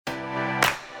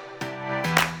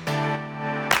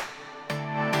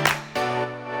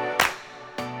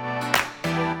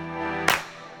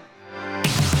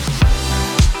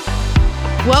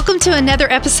Welcome to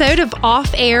another episode of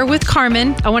Off Air with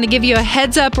Carmen. I want to give you a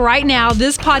heads up right now.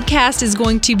 This podcast is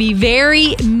going to be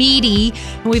very meaty.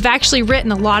 And we've actually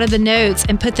written a lot of the notes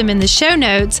and put them in the show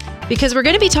notes because we're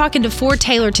going to be talking to Ford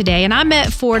Taylor today. And I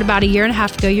met Ford about a year and a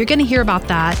half ago. You're going to hear about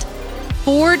that.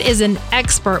 Ford is an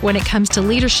expert when it comes to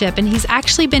leadership, and he's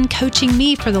actually been coaching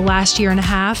me for the last year and a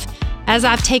half as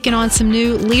I've taken on some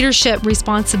new leadership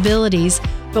responsibilities.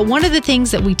 But one of the things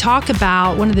that we talk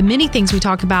about, one of the many things we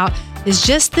talk about, is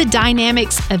just the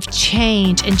dynamics of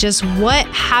change and just what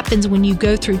happens when you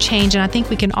go through change. And I think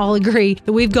we can all agree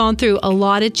that we've gone through a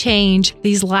lot of change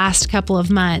these last couple of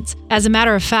months. As a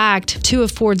matter of fact, two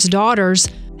of Ford's daughters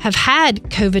have had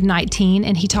COVID-19,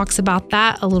 and he talks about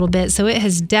that a little bit. So it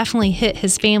has definitely hit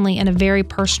his family in a very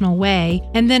personal way.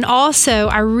 And then also,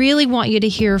 I really want you to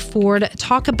hear Ford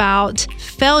talk about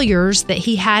failures that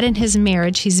he had in his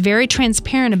marriage. He's very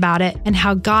transparent about it and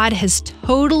how God has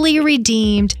totally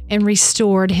redeemed and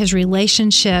restored his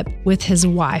relationship with his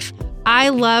wife. I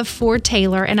love Ford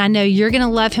Taylor, and I know you're going to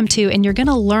love him too, and you're going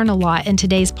to learn a lot in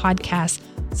today's podcast.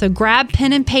 So grab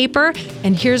pen and paper,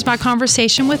 and here's my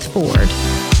conversation with Ford.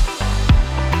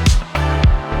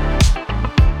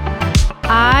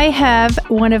 I have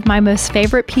one of my most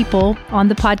favorite people on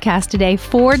the podcast today,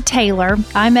 Ford Taylor.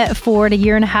 I met Ford a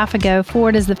year and a half ago.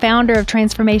 Ford is the founder of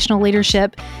Transformational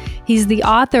Leadership. He's the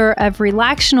author of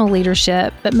Relational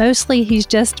Leadership, but mostly he's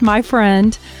just my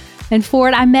friend. And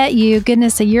Ford, I met you,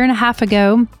 a year and a half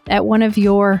ago at one of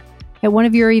your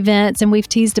events, and we've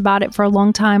teased about it for a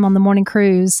long time on the morning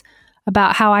cruise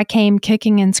about how I came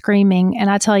kicking and screaming. And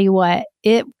I tell you what,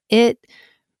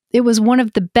 it was one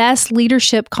of the best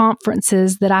leadership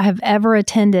conferences that I have ever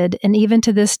attended. And even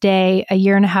to this day, a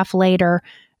year and a half later,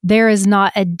 there is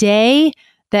not a day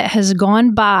that has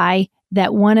gone by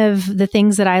that one of the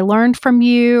things that I learned from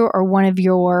you or one of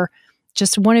your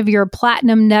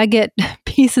platinum nugget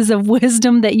pieces of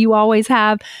wisdom that you always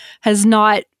have has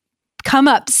not come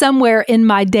up somewhere in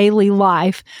my daily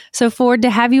life. So Ford, to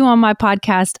have you on my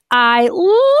podcast, I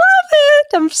love it.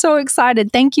 I'm so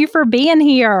excited. Thank you for being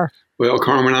here. Well,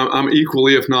 Carmen, I'm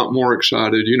equally, if not more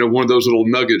excited. You know, one of those little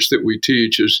nuggets that we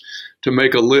teach is to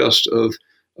make a list of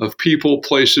people,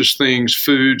 places, things,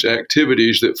 foods,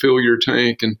 activities that fill your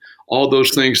tank and all those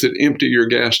things that empty your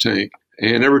gas tank.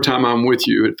 And every time I'm with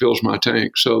you, it fills my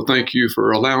tank. So thank you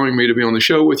for allowing me to be on the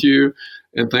show with you.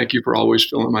 And thank you for always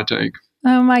filling my tank.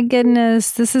 Oh my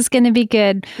goodness, this is going to be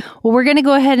good. Well, we're going to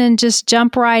go ahead and just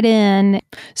jump right in.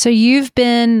 So you've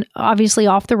been obviously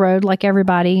off the road like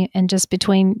everybody and just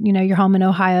between, your home in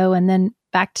Ohio and then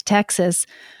back to Texas.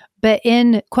 But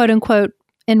in quote unquote,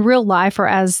 in real life, or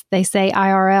as they say,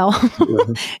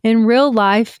 IRL, in real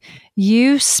life,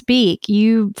 you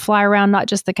fly around not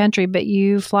just the country, but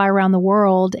you fly around the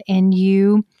world and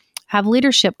you have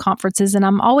leadership conferences. And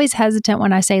I'm always hesitant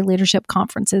when I say leadership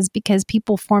conferences because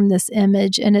people form this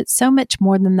image, and it's so much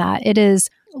more than that. It is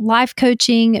life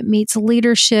coaching meets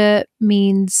leadership,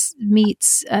 meets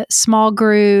small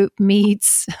group,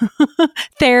 meets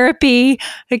therapy.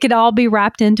 It could all be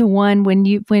wrapped into one when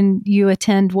you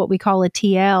attend what we call a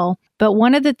TL. But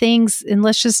one of the things, and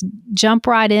let's just jump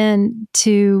right in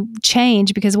to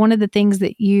change, because one of the things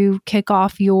that you kick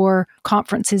off your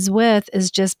conferences with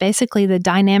is just basically the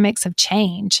dynamics of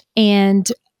change.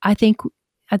 And I think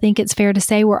it's fair to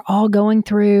say we're all going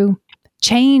through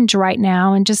change right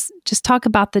now, and just talk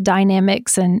about the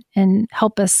dynamics and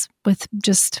help us with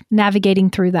just navigating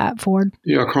through that, Ford.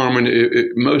 Yeah, Carmen,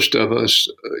 most of us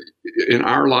in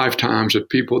our lifetimes of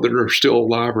people that are still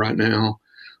alive right now,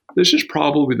 this is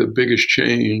probably the biggest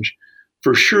change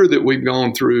for sure that we've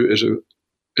gone through as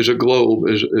a globe,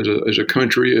 as a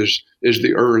country, as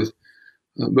the earth,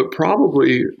 but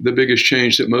probably the biggest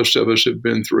change that most of us have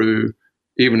been through,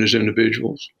 even as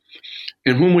individuals.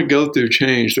 And when we go through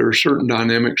change, there are certain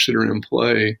dynamics that are in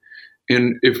play.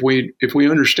 And if we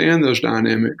understand those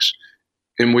dynamics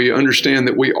and we understand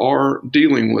that we are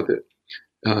dealing with it,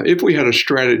 if we had a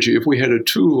strategy, if we had a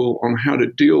tool on how to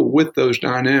deal with those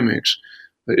dynamics,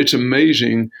 it's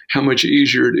amazing how much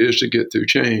easier it is to get through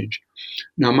change.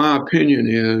 Now, my opinion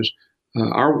is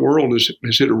our world has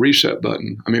hit a reset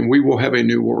button. I mean, we will have a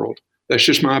new world. That's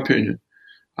just my opinion.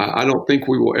 I don't think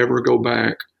we will ever go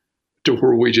back to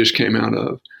where we just came out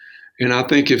of. And I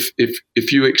think if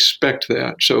you expect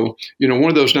that, so, one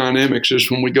of those dynamics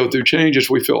is when we go through changes,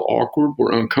 we feel awkward,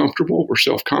 we're uncomfortable, we're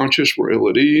self-conscious, we're ill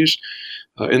at ease.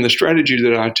 And the strategy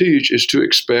that I teach is to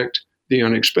expect the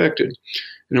unexpected.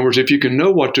 In other words, if you can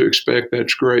know what to expect,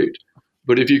 that's great.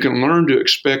 But if you can learn to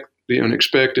expect the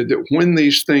unexpected, that when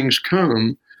these things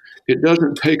come, it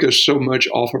doesn't take us so much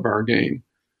off of our game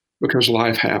because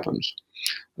life happens.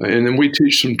 And then we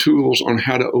teach some tools on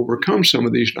how to overcome some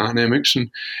of these dynamics. And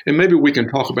maybe we can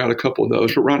talk about a couple of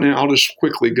those. But right now, I'll just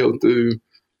quickly go through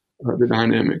the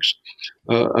dynamics.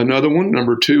 Another one,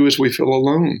 number 2, is we feel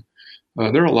alone.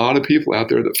 There are a lot of people out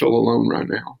there that feel alone right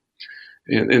now.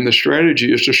 And the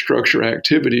strategy is to structure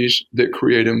activities that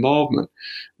create involvement.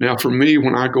 Now, for me,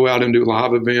 when I go out and do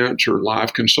live events or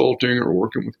live consulting or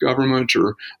working with governments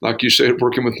or, like you said,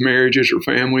 working with marriages or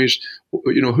families,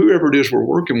 whoever it is we're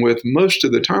working with, most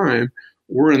of the time,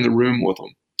 we're in the room with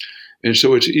them. And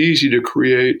so it's easy to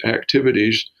create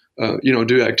activities,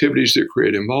 do activities that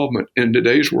create involvement. In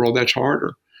today's world, that's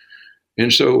harder.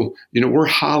 And so, we're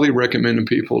highly recommending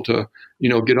people to,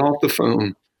 get off the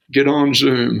phone, get on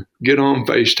Zoom, get on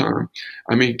FaceTime.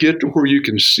 I mean, get to where you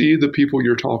can see the people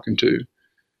you're talking to.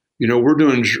 We're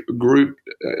doing group,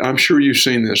 I'm sure you've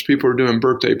seen this. People are doing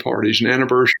birthday parties and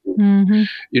anniversaries.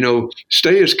 Mm-hmm.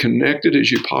 Stay as connected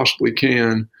as you possibly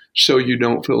can so you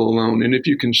don't feel alone. And if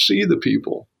you can see the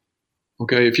people,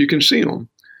 okay, if you can see them,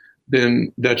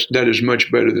 then that is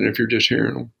much better than if you're just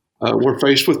hearing them. We're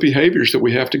faced with behaviors that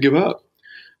we have to give up.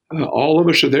 All of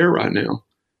us are there right now.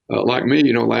 Like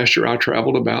me, last year I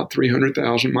traveled about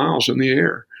 300,000 miles in the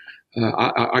air.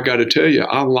 I got to tell you,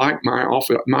 I like my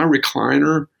office, my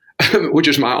recliner, which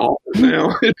is my office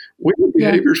now. We have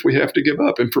behaviors we have to give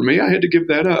up. And for me, I had to give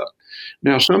that up.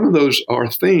 Now, some of those are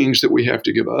things that we have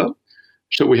to give up.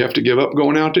 So we have to give up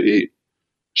going out to eat.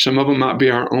 Some of them might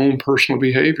be our own personal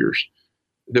behaviors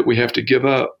that we have to give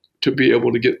up to be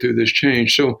able to get through this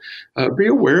change. So be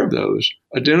aware of those.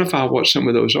 Identify what some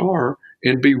of those are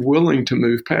and be willing to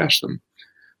move past them.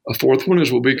 A fourth one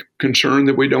is we'll be concerned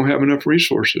that we don't have enough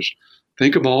resources.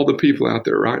 Think of all the people out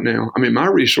there right now. I mean, my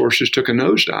resources took a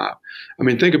nosedive. I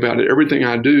mean, think about it. Everything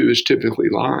I do is typically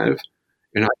live,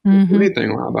 and I can't do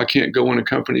anything live. I can't go into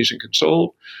companies and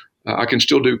consult. I can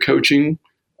still do coaching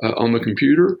on the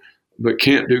computer, but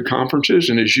can't do conferences.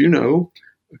 And as you know,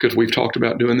 because we've talked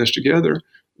about doing this together,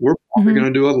 we're probably going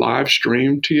to do a live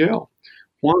stream TL.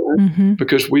 Why?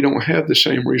 Because we don't have the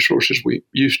same resources we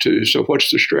used to. So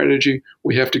what's the strategy?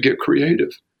 We have to get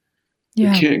creative.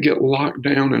 Yeah. We can't get locked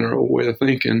down in our old way of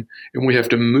thinking, and we have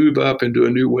to move up into a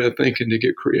new way of thinking to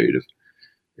get creative.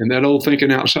 And that old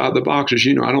thinking outside the box is,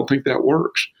 I don't think that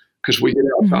works, because we get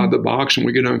outside the box and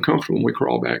we get uncomfortable and we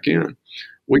crawl back in.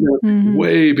 We go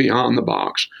way beyond the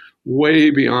box, way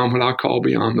beyond what I call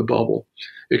beyond the bubble.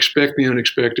 Expect the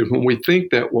unexpected. When we think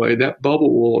that way, that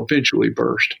bubble will eventually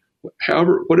burst.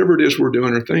 However, whatever it is we're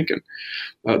doing or thinking.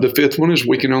 The fifth one is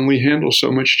we can only handle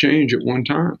so much change at one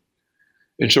time.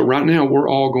 And so right now we're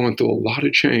all going through a lot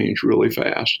of change really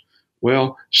fast.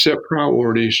 Well, set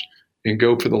priorities and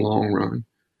go for the long run.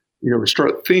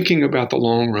 Start thinking about the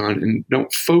long run and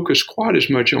don't focus quite as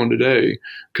much on today,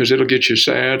 because it'll get you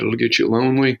sad, it'll get you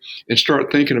lonely, and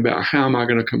start thinking about how am I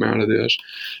going to come out of this.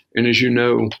 And as you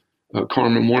know,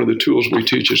 Carmen, one of the tools we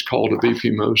teach is called a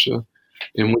VP-MOSA.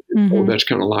 And that's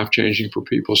kind of life-changing for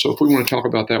people. So if we want to talk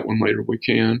about that one later, we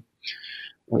can.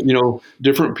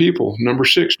 Different people. Number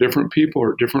 6, different people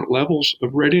are at different levels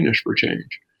of readiness for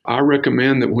change. I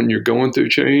recommend that when you're going through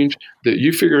change, that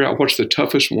you figure out what's the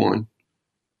toughest one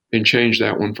and change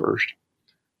that one first.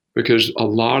 Because a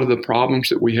lot of the problems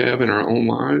that we have in our own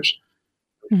lives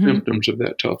are symptoms of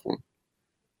that tough one.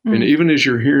 And even as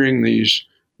you're hearing these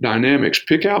dynamics,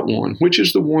 pick out one. Which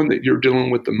is the one that you're dealing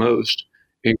with the most?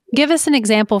 Give us an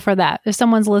example for that. If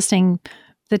someone's listening,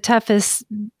 the toughest,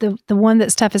 the one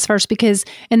that's toughest first, because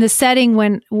in the setting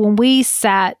when we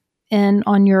sat in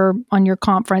on your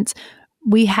conference,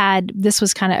 this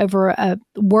was kind of over a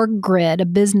work grid, a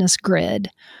business grid,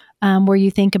 where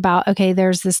you think about, okay,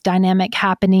 there's this dynamic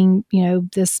happening,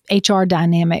 this HR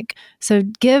dynamic. So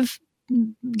give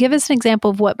us an example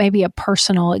of what maybe a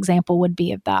personal example would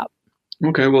be of that.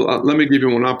 Okay, well, let me give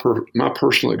you one of my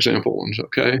personal example ones,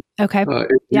 okay? Okay.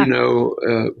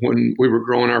 When we were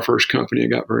growing our first company, it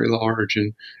got very large,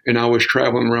 and I was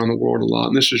traveling around the world a lot,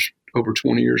 and this is over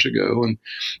 20 years ago,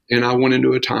 and I went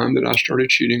into a time that I started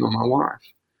cheating on my wife.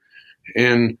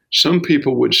 And some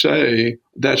people would say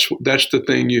that's the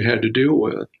thing you had to deal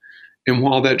with. And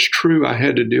while that's true, I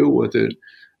had to deal with it.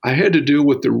 I had to deal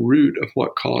with the root of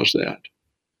what caused that.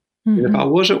 And if I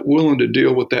wasn't willing to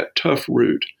deal with that tough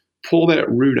root, pull that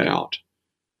root out,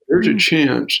 there's a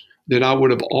chance that I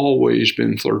would have always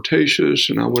been flirtatious,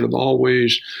 and I would have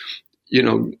always,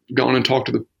 gone and talked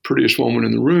to the prettiest woman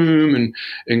in the room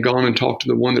and gone and talked to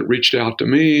the one that reached out to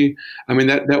me. I mean,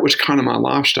 that was kind of my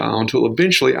lifestyle until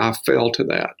eventually I fell to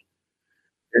that.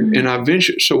 And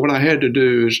so what I had to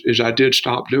do is I did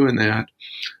stop doing that.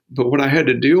 But what I had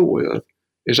to deal with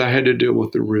is I had to deal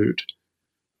with the root.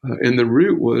 And the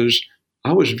root was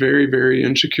I was very, very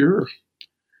insecure.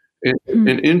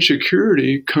 And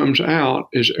insecurity comes out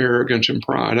as arrogance and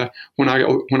pride. When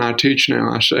I teach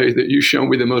now, I say that you show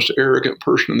me the most arrogant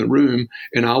person in the room,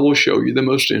 and I will show you the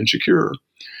most insecure.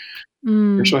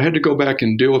 And so I had to go back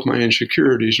and deal with my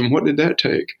insecurities. And what did that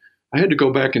take? I had to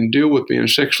go back and deal with being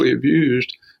sexually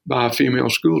abused by a female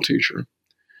school teacher.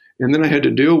 And then I had to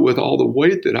deal with all the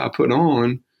weight that I put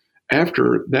on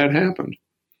after that happened.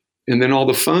 And then all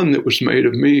the fun that was made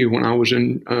of me when I was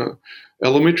in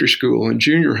elementary school and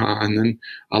junior high. And then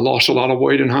I lost a lot of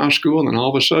weight in high school. And then all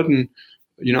of a sudden,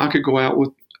 I could go out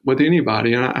with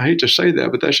anybody. And I hate to say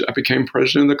that, but I became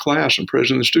president of the class and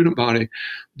president of the student body.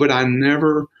 But I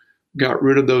never got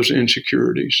rid of those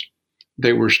insecurities.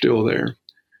 They were still there.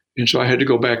 And so I had to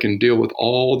go back and deal with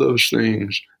all those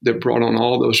things that brought on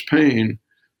all those pain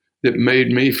that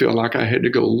made me feel like I had to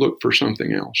go look for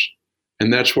something else.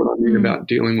 And that's what I mean about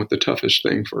dealing with the toughest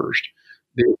thing first.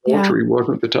 The adultery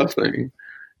wasn't the tough thing.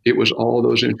 It was all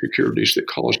those insecurities that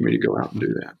caused me to go out and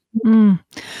do that.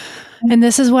 And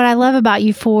this is what I love about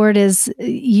you, Ford, is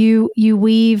you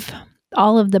weave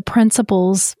all of the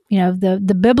principles,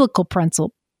 the biblical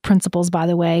principles, by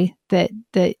the way, that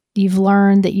you've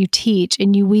learned, that you teach,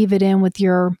 and you weave it in with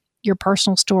your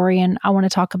personal story. And I want to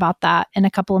talk about that in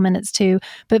a couple of minutes too,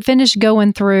 but finish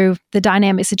going through the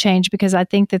dynamics of change, because I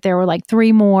think that there were like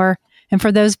 3 more. And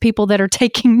for those people that are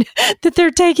taking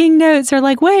notes, are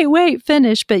like, wait,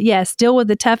 finish. But yes, deal with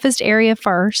the toughest area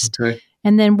first. Okay.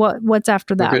 And then what's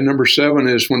after that? Okay, number 7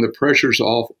 is when the pressure's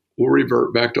off, we'll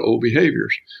revert back to old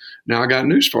behaviors. Now I got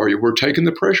news for you. We're taking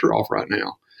the pressure off right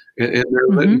now. And they're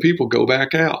letting people go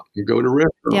back out and go to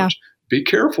restaurants. Yeah. Be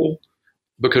careful,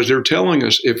 because they're telling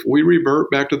us if we revert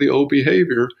back to the old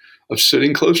behavior of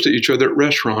sitting close to each other at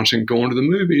restaurants and going to the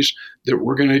movies, that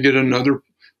we're going to get another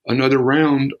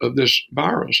round of this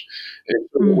virus. And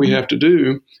so what we have to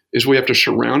do is we have to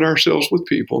surround ourselves with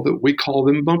people that we call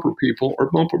them bumper people or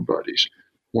bumper buddies.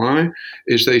 Why?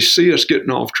 Is they see us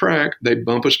getting off track, they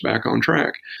bump us back on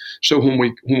track. So when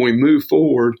we move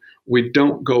forward, we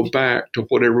don't go back to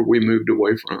whatever we moved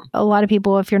away from. A lot of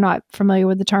people, if you're not familiar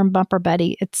with the term bumper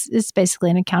buddy, it's basically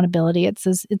an accountability.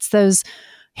 It's those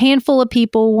handful of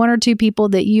people, 1 or 2 people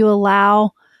that you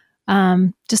allow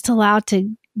to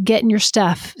get in your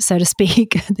stuff, so to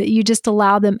speak, that you just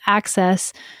allow them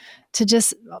access to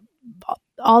just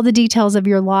all the details of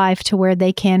your life, to where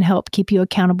they can help keep you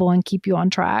accountable and keep you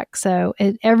on track. So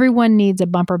everyone needs a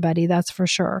bumper buddy, that's for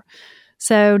sure.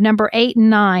 So number 8 and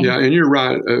 9. Yeah, and you're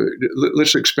right.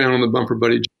 Let's expand on the bumper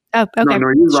buddy. Oh, okay.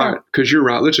 No, you're right, because you're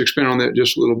right. Let's expand on that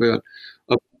just a little bit.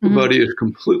 A bumper buddy is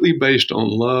completely based on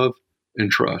love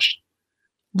and trust.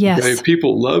 Yes. Okay?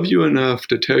 People love you enough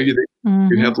to tell you that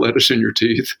you have lettuce in your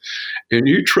teeth, and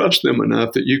you trust them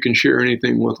enough that you can share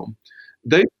anything with them.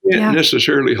 They can't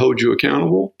necessarily hold you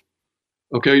accountable.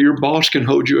 Okay, your boss can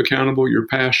hold you accountable, your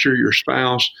pastor, your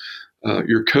spouse,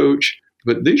 your coach.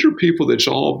 But these are people that's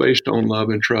all based on love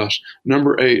and trust.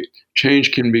 Number 8,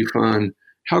 change can be fun.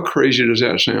 How crazy does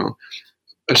that sound?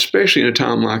 Especially in a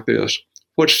time like this.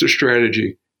 What's the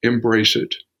strategy? Embrace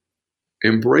it.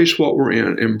 Embrace what we're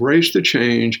in. Embrace the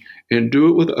change and do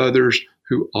it with others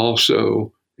who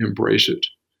also embrace it.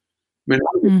 Man,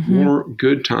 I had more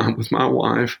good time with my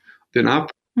wife than I've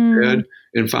had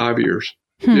in 5 years.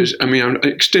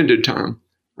 Extended time.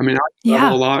 I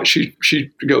travel a lot. She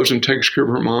goes and takes care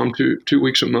of her mom 2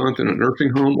 weeks a month in a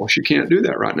nursing home. Well, she can't do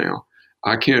that right now.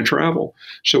 I can't travel.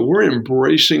 So we're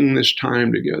embracing this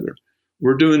time together.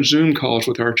 We're doing Zoom calls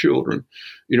with our children.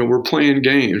 We're playing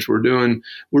games. We're doing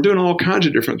all kinds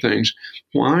of different things.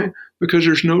 Why? Because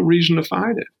there's no reason to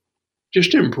fight it.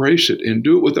 Just embrace it and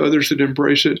do it with others that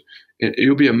embrace it. And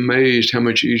you'll be amazed how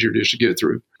much easier it is to get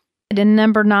through. And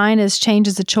number 9 is change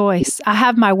is a choice. I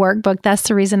have my workbook. That's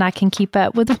the reason I can keep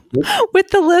up with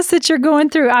the list that you're going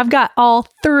through. I've got all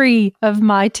 3 of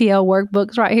my TL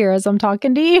workbooks right here as I'm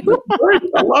talking to you.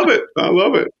 I love it.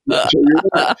 So you're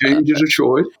right. Change is a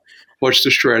choice. What's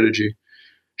the strategy?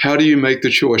 How do you make the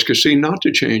choice? Because not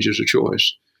to change is a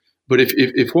choice. But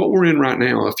if what we're in right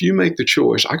now, if you make the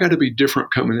choice, I got to be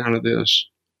different coming out of this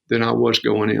than I was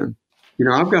going in.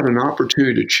 I've got an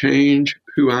opportunity to change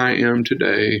who I am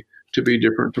today to be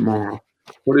different tomorrow.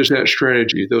 What is that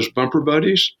strategy? Those bumper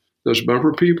buddies, those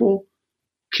bumper people,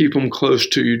 keep them close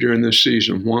to you during this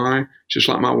season. Why? Just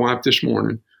like my wife this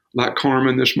morning, like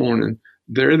Carmen this morning,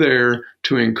 they're there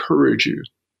to encourage you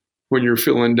when you're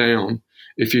feeling down,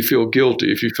 if you feel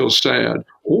guilty, if you feel sad,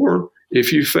 or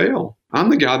if you fail. I'm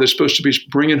the guy that's supposed to be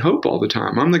bringing hope all the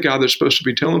time. I'm the guy that's supposed to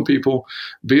be telling people,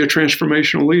 be a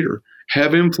transformational leader,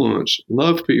 have influence,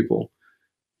 love people.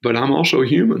 But I'm also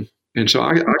human. And so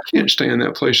I can't stay in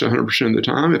that place 100% of the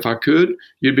time. If I could,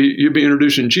 you'd be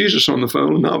introducing Jesus on the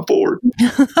phone, not Ford.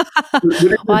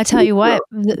 Well, I tell you what,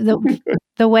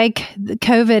 the way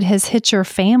COVID has hit your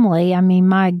family, I mean,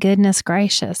 my goodness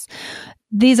gracious.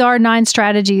 These are 9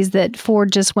 strategies that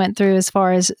Ford just went through as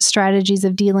far as strategies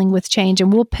of dealing with change.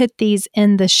 And we'll put these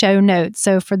in the show notes.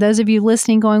 So for those of you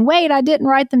listening going, wait, I didn't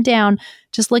write them down,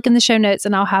 just look in the show notes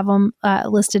and I'll have them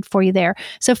listed for you there.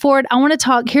 So Ford, I want to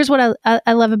talk, here's what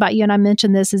I love about you, and I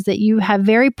mentioned this, is that you have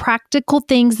very practical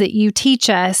things that you teach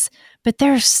us, but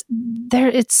it's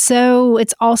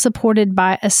all supported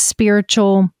by a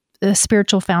spiritual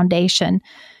foundation.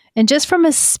 And just from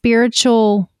a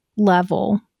spiritual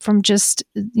level, from just,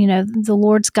 the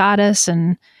Lord's got us,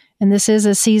 and this is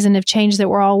a season of change that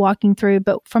we're all walking through.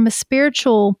 But from a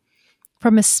spiritual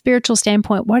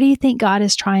standpoint, what do you think God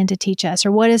is trying to teach us,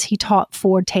 or what has He taught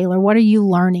Ford Taylor? What are you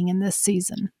learning in this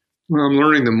season? Well, I'm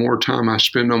learning the more time I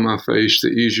spend on my face, the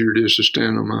easier it is to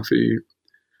stand on my feet.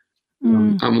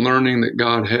 I'm learning that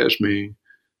God has me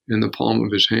in the palm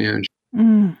of His hand.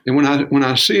 And when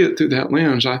I see it through that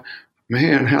lens,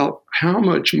 man, how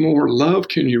much more love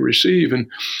can you receive? And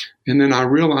then I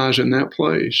realize in that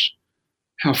place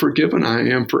how forgiven I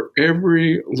am for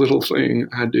every little thing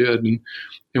I did. And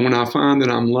when I find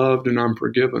that I'm loved and I'm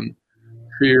forgiven,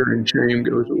 fear and shame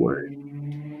goes away.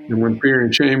 And when fear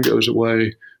and shame goes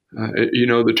away,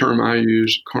 the term I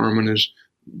use, Carmen, is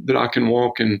that I can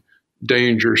walk in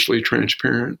dangerously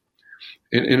transparent.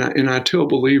 And I tell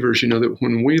believers, that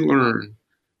when we learn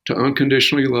to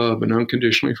unconditionally love and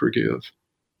unconditionally forgive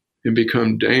and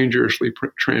become dangerously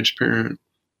transparent,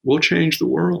 we'll change the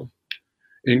world.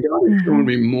 And God is showing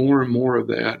me more and more of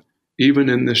that, even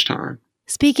in this time.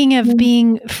 Speaking of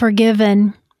being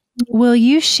forgiven, will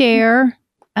you share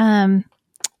my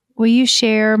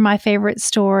favorite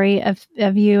story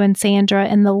of you and Sandra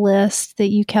and the list that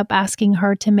you kept asking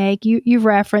her to make? You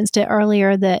referenced it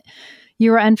earlier that you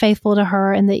were unfaithful to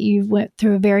her and that you went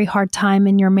through a very hard time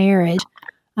in your marriage.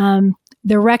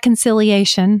 The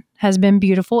reconciliation has been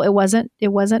beautiful. It wasn't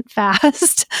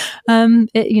fast.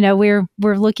 We're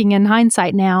looking in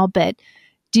hindsight now, but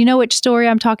do you know which story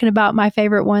I'm talking about? My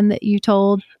favorite one that you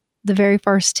told, the very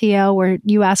first TL, where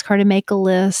you asked her to make a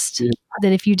list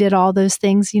that if you did all those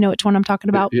things, you know which one I'm talking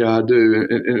about? Yeah, I do.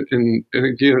 And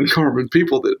again, Carmen,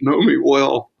 people that know me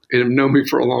well and have known me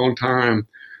for a long time,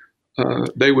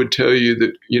 they would tell you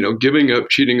that, giving up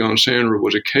cheating on Sandra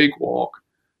was a cakewalk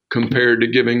compared to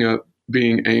giving up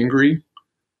being angry,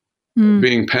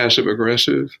 being passive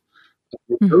aggressive.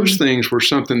 Those things were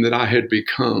something that I had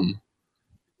become.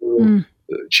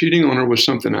 Cheating on her was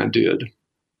something I did,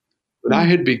 but I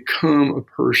had become a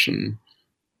person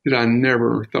that I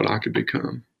never thought I could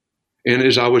become. And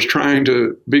as I was trying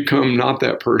to become not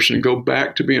that person, go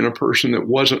back to being a person that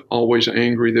wasn't always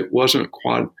angry, that wasn't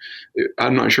quite,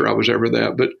 I'm not sure I was ever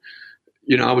that, but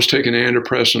I was taking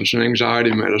antidepressants and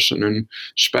anxiety medicine and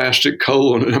spastic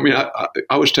colon. I mean,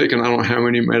 I was taking, I don't know how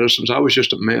many medicines. I was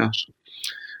just a mess.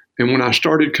 And when I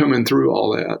started coming through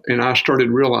all that, and I started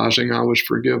realizing I was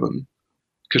forgiven,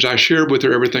 because I shared with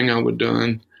her everything I had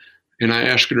done, and I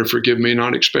asked her to forgive me,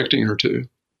 not expecting her to.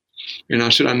 And I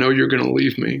said, I know you're going to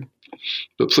leave me,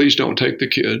 but please don't take the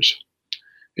kids.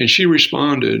 And she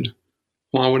responded,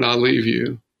 why would I leave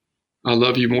you? I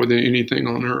love you more than anything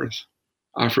on earth.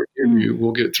 I forgive you.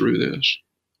 We'll get through this.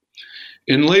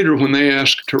 And later, when they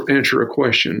asked to answer a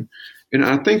question, and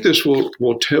I think this will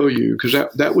tell you, because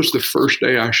that was the first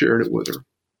day I shared it with her.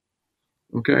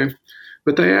 Okay?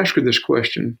 But they asked her this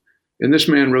question, and this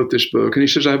man wrote this book, and he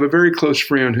says, I have a very close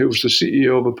friend who was the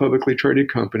CEO of a publicly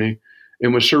traded company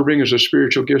and was serving as a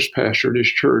spiritual gifts pastor at his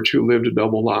church, who lived a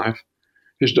double life.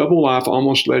 His double life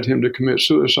almost led him to commit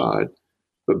suicide,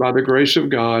 but by the grace of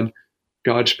God,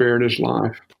 God spared his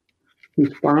life. He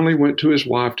finally went to his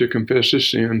wife to confess his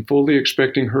sin, fully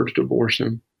expecting her to divorce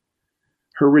him.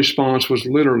 Her response was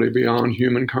literally beyond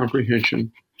human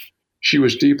comprehension. She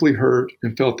was deeply hurt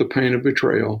and felt the pain of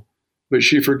betrayal, but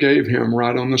she forgave him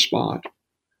right on the spot.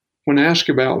 When asked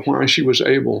about why she was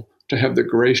able to have the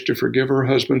grace to forgive her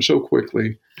husband so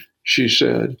quickly, she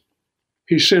said,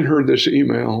 he sent her this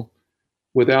email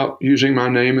without using my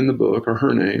name in the book or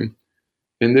her name.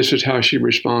 And this is how she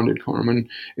responded, Carmen.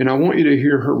 And I want you to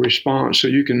hear her response so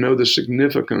you can know the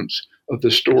significance of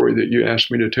the story that you asked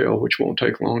me to tell, which won't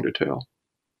take long to tell.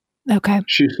 Okay.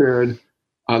 She said,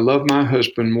 I love my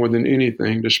husband more than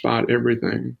anything, despite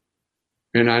everything.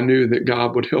 And I knew that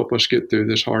God would help us get through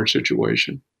this hard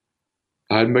situation.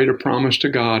 I had made a promise to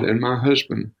God and my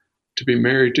husband to be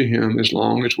married to him as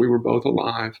long as we were both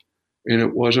alive, and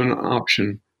it wasn't an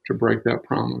option to break that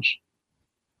promise.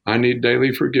 I need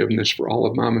daily forgiveness for all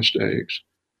of my mistakes.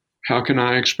 How can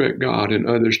I expect God and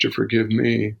others to forgive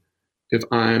me if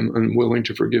I am unwilling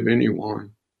to forgive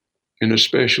anyone, and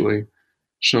especially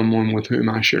someone with whom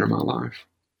I share my life?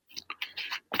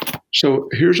 So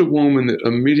here's a woman that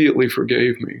immediately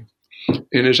forgave me.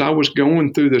 And as I was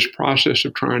going through this process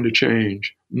of trying to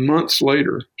change, months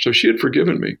later, so she had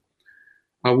forgiven me,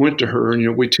 I went to her,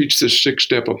 and we teach this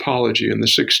 6-step apology, and the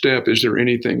 6th step, is there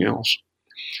anything else?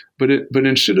 But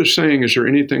instead of saying, is there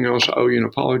anything else I owe you an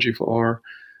apology for,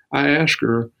 I asked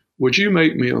her, would you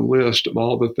make me a list of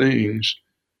all the things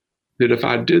that if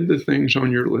I did the things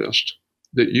on your list,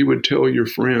 that you would tell your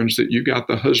friends that you got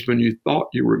the husband you thought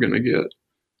you were going to get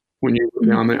when you were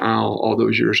down the aisle all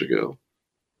those years ago?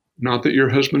 Not that your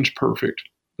husband's perfect,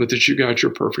 but that you got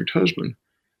your perfect husband.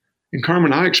 And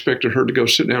Carmen, I expected her to go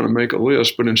sit down and make a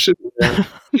list, but instead of that,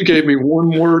 she gave me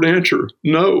one word answer: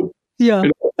 no. Yeah.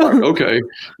 And I was like, okay.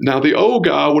 Now the old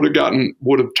guy would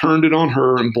have turned it on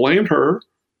her and blamed her.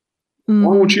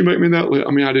 Why won't you make me that list?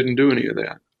 I mean, I didn't do any of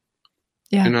that.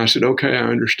 Yeah. And I said, okay, I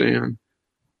understand.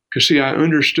 Because see, I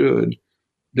understood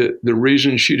that the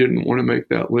reason she didn't want to make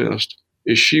that list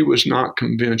is she was not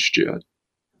convinced yet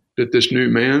that this new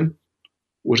man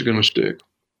was going to stick.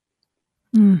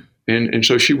 And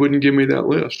so she wouldn't give me that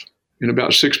list. And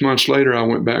about 6 months later, I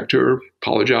went back to her,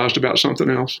 apologized about something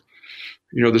else.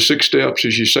 The 6 steps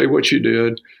is you say what you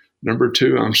did. Number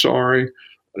 2, I'm sorry.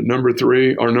 Number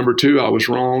 2, I was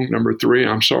wrong. Number 3,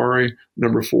 I'm sorry.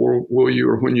 Number 4, will you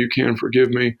or when you can forgive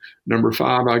me? Number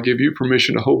 5, I give you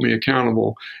permission to hold me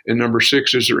accountable. And number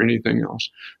 6, is there anything else?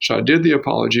 So I did the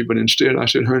apology, but instead I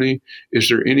said, honey, is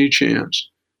there any chance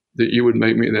that you would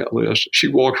make me that list? She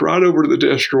walked right over to the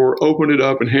desk drawer, opened it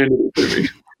up, and handed it to me.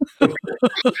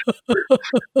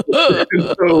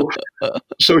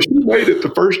 So she made it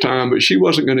the first time, but she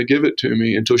wasn't going to give it to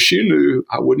me until she knew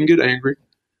I wouldn't get angry.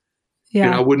 Yeah.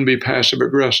 And I wouldn't be passive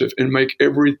aggressive and make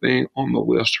everything on the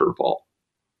list her fault.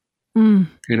 And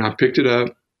I picked it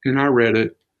up and I read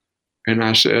it and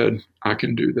I said, I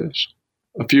can do this.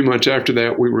 A few months after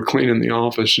that, we were cleaning the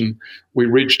office and we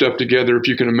reached up together, if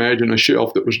you can imagine, a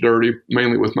shelf that was dirty,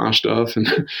 mainly with my stuff.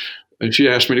 And she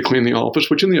asked me to clean the office,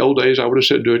 which in the old days I would have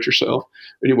said, do it yourself.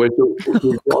 Anyway, so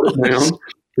we brought it down.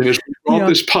 And as we brought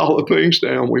this pile of things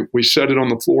down, we set it on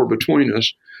the floor between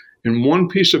us. And one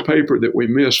piece of paper that we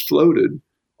missed floated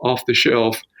off the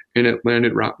shelf and it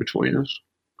landed right between us.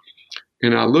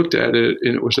 And I looked at it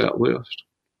and it was that list.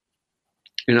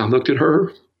 And I looked at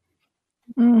her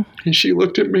and she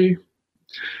looked at me,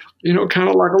 kind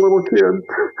of like a little kid.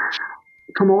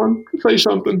 Come on, say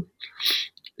something.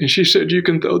 And she said, you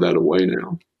can throw that away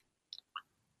now.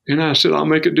 And I said, I'll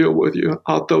make a deal with you.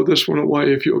 I'll throw this one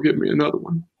away if you'll give me another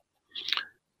one.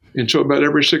 And so about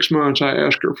every 6 months, I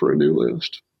asked her for a new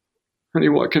list. Honey,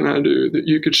 what can I do that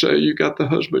you could say you got the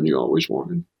husband you always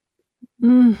wanted?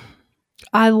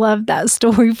 I love that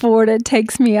story, Ford. It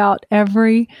takes me out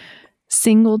every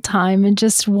single time. And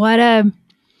just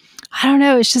I don't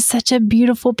know, it's just such a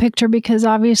beautiful picture because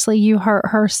obviously you hurt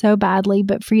her so badly,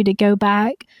 but for you to go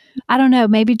back, I don't know,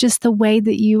 maybe just the way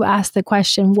that you asked the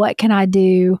question, what can I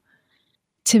do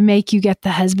to make you get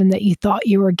the husband that you thought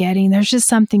you were getting? There's just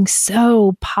something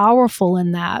so powerful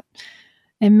in that.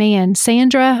 And man,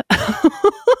 Sandra,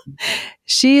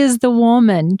 she is the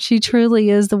woman. She truly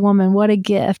is the woman. What a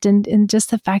gift. And just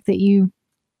the fact that you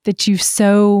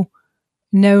so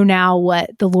know now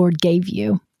what the Lord gave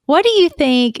you. What do you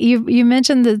think? You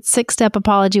mentioned the 6-step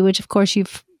apology, which of course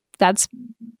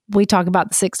we talk about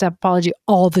the 6-step apology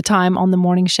all the time on the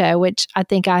morning show, which I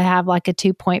think I have like a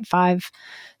 2.5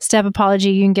 step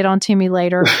apology. You can get on to me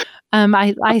later.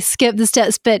 I skipped the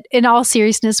steps, but in all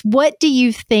seriousness, what do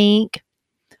you think?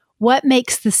 What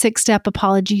makes the 6-step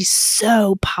apology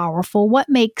so powerful? What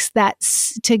makes that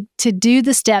to do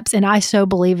the steps? And I so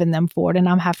believe in them, Ford, and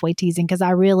I'm halfway teasing because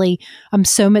I'm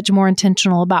so much more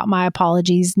intentional about my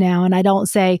apologies now. And I don't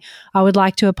say I would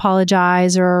like to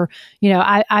apologize or,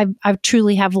 I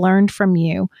truly have learned from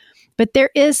you. But there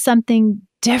is something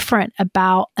different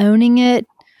about owning it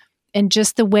and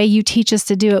just the way you teach us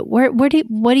to do it. What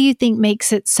do you think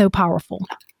makes it so powerful?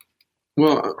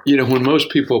 Well, when most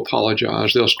people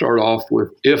apologize, they'll start off with,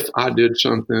 if I did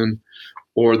something,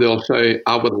 or they'll say,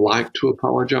 I would like to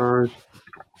apologize.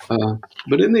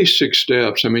 But in these 6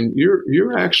 steps, I mean,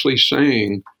 you're actually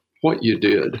saying what you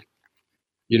did.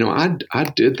 I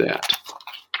did that.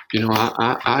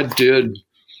 I did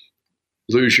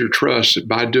lose your trust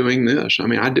by doing this. I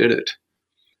mean, I did it.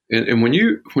 And when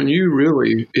you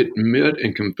really admit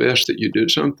and confess that you did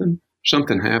something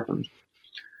happens.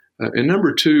 And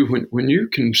number 2, when you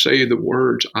can say the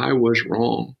words, I was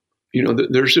wrong,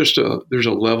 there's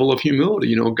a level of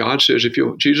humility. God says,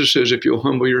 Jesus says, if you'll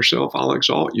humble yourself, I'll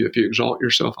exalt you. If you exalt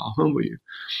yourself, I'll humble you.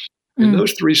 And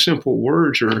those three simple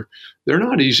words they're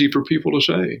not easy for people to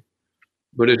say,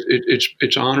 but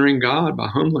it's honoring God by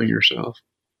humbling yourself.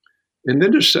 And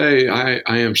then to say, I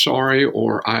am sorry,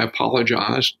 or I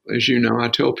apologize. As you know, I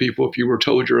tell people, if you were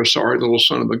told you're a sorry little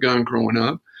son of a gun growing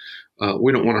up,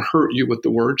 we don't want to hurt you with the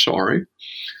word sorry.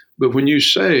 But when you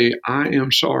say, I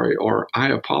am sorry, or I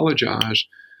apologize,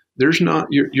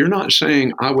 you're not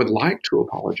saying, I would like to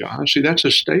apologize. See, that's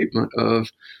a statement of,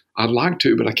 I'd like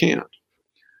to, but I can't.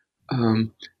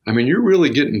 You're really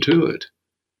getting to it.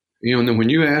 And then when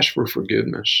you ask for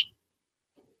forgiveness,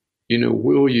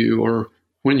 will you, or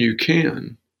when you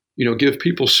can, give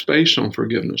people space on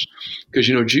forgiveness. Because,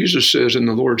 Jesus says in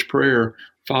the Lord's Prayer,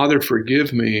 Father,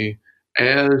 forgive me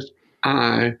as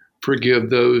I forgive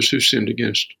those who sinned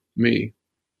against me.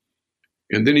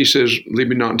 And then he says, lead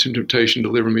me not into temptation,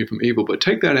 deliver me from evil. But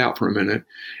take that out for a minute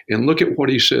and look at what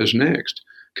he says next.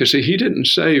 Because he didn't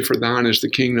say, for thine is the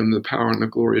kingdom, the power, and the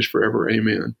glory is forever.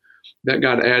 Amen. That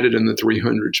got added in the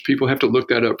 300s. People have to look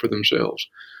that up for themselves.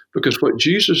 Because what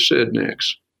Jesus said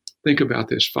next, think about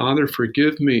this. Father,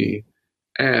 forgive me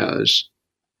as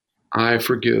I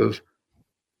forgive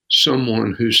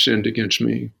someone who sinned against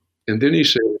me. And then he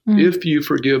said, if you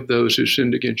forgive those who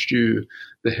sinned against you,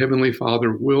 the Heavenly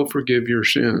Father will forgive your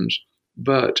sins.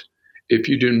 But if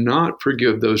you do not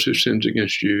forgive those who sinned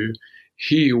against you,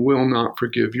 he will not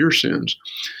forgive your sins.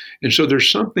 And so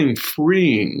there's something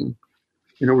freeing.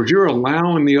 In other words, you're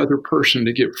allowing the other person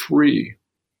to get free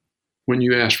when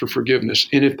you ask for forgiveness.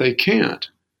 And if they can't,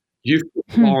 you've put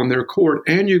the ball in their court,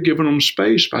 and you've given them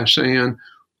space by saying,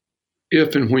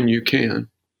 if and when you can.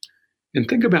 And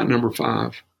think about number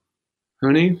 5.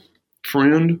 Honey,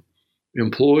 friend,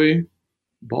 employee,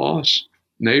 boss,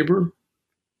 neighbor,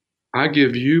 I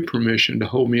give you permission to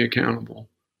hold me accountable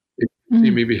if you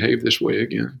see me behave this way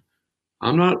again.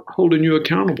 I'm not holding you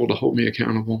accountable to hold me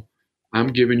accountable. I'm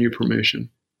giving you permission.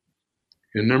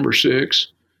 And number 6,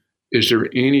 is there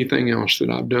anything else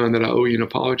that I've done that I owe you an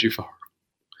apology for?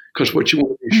 Because what you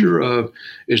want to be sure of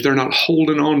is they're not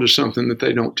holding on to something that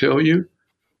they don't tell you,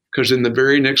 because then the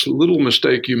very next little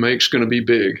mistake you make is going to be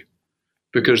big,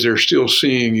 because they're still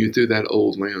seeing you through that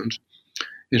old lens.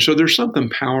 And so there's something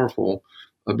powerful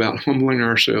about humbling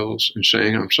ourselves and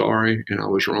saying, I'm sorry and I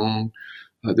was wrong.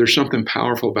 There's something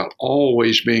powerful about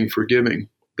always being forgiving.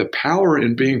 The power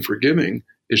in being forgiving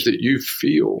is that you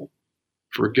feel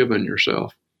forgiven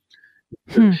yourself.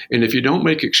 And if you don't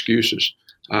make excuses,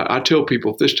 I tell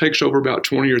people, if this takes over about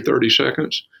 20 or 30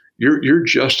 seconds, you're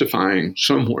justifying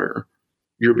somewhere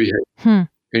your behavior.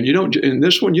 And you don't, in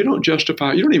this one, you don't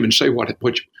justify, you don't even say what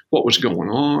was going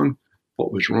on,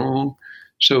 what was wrong.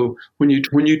 So when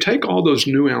you take all those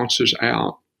nuances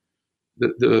out,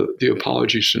 the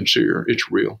apology is sincere.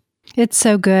 It's real. It's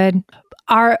so good.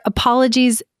 Our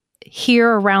apologies here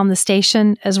around the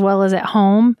station as well as at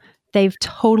home, they've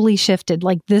totally shifted.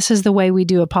 Like, this is the way we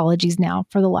do apologies now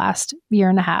for the last year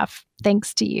and a half,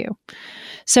 thanks to you.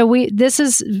 So this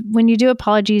is when you do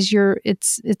apologies,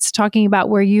 it's talking about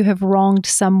where you have wronged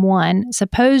someone.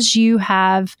 Suppose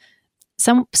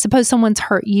someone's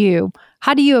hurt you.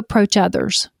 How do you approach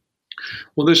others?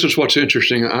 Well, this is what's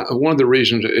interesting. One of the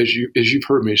reasons, as you've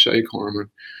heard me say, Carmen,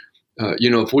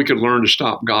 if we could learn to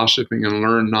stop gossiping and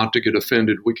learn not to get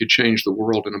offended, we could change the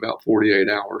world in about 48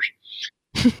 hours.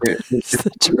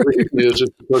 The reason is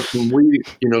because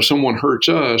when someone hurts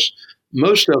us,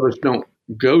 most of us don't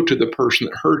go to the person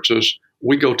that hurts us.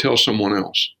 We go tell someone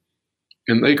else,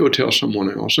 and they go tell someone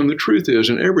else. And the truth is,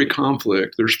 in every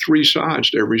conflict, there's 3 sides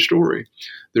to every story.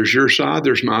 There's your side,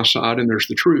 there's my side, and there's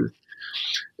the truth.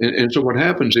 And so what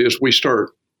happens is we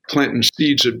start planting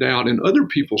seeds of doubt in other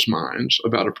people's minds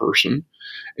about a person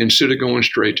instead of going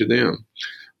straight to them.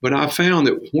 But I found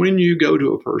that when you go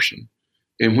to a person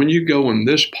and when you go in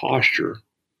this posture,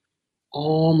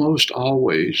 almost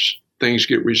always things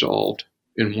get resolved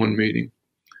in one meeting.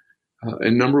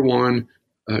 And number one,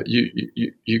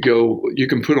 you go, you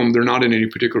can put them, they're not in any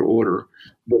particular order,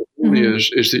 but one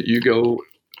is that you go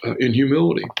in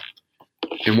humility.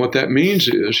 And what that means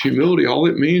is humility. All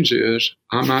it means is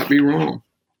I might be wrong.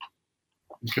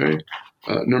 Okay.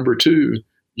 Number 2,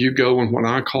 you go in what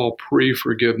I call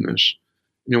pre-forgiveness.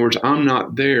 In other words, I'm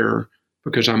not there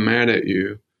because I'm mad at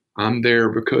you. I'm there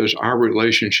because our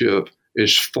relationship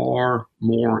is far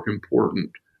more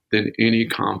important than any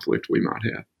conflict we might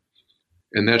have.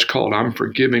 And that's called I'm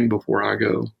forgiving before I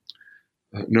go.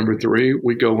 Number 3,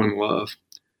 we go in love.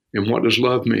 And what does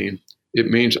love mean? It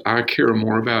means I care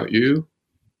more about you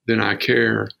than I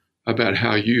care about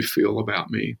how you feel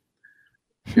about me.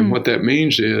 And what that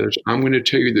means is I'm going to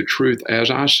tell you the truth as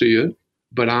I see it,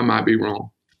 but I might be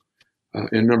wrong.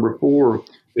 And number 4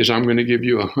 is I'm going to give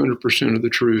you 100% of the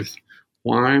truth.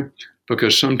 Why?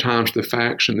 Because sometimes the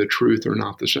facts and the truth are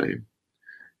not the same.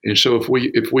 And so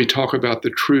if we talk about the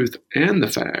truth and the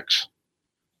facts,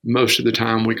 most of the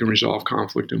time we can resolve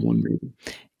conflict in one meeting.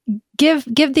 Give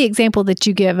the example that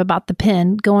you give about the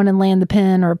pen, going and laying the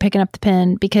pen or picking up the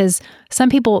pen, because some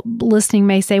people listening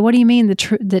may say, what do you mean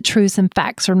that truth and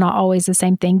facts are not always the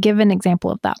same thing? Give an example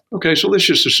of that. Okay, so let's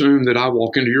just assume that I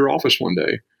walk into your office one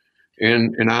day,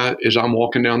 and as I'm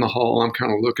walking down the hall, I'm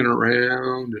kind of looking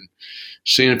around and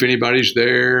seeing if anybody's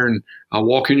there, and I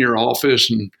walk in your office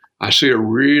and I see a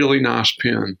really nice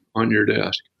pen on your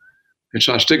desk. And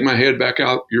so I stick my head back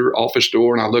out your office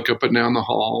door and I look up and down the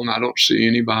hall and I don't see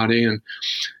anybody.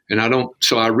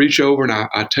 So I reach over and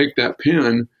I take that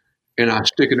pen and I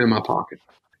stick it in my pocket.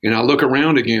 And I look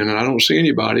around again and I don't see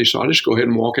anybody. So I just go ahead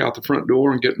and walk out the front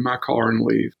door and get in my car and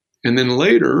leave. And then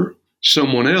later,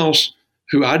 someone else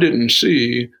who I didn't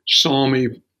see saw me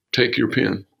take your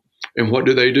pen. And what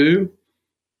do?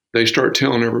 They start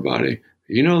telling everybody,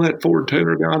 you know that Ford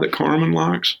Taylor guy that Carmen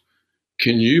likes?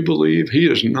 Can you believe he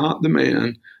is not the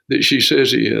man that she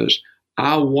says he is?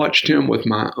 I watched him with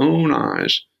my own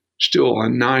eyes steal a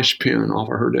nice pen off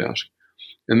of her desk.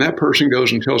 And that person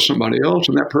goes and tells somebody else,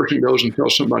 and that person goes and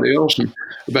tells somebody else. And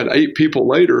about 8 people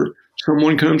later,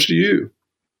 someone comes to you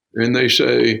and they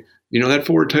say, you know, that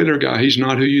Ford Taylor guy, he's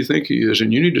not who you think he is,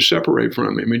 and you need to separate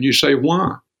from him. And you say,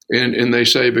 why? And they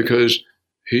say, because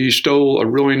he stole a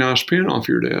really nice pen off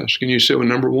your desk. And you say, well,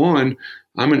 number 1,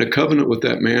 I'm in a covenant with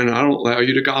that man, and I don't allow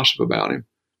you to gossip about him.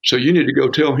 So you need to go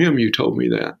tell him you told me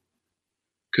that.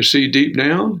 Because see, deep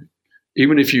down,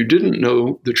 even if you didn't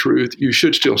know the truth, you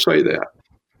should still say that.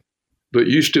 But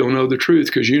you still know the truth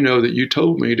because you know that you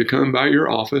told me to come by your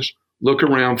office, look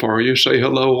around for you, say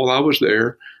hello while I was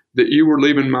there, that you were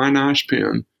leaving my nice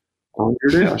pen on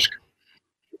your desk.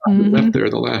 I left there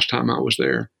the last time I was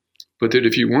there. But that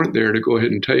if you weren't there, to go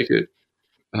ahead and take it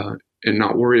and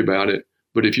not worry about it.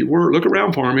 But if you were, look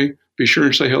around for me, be sure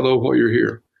and say hello while you're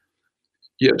here.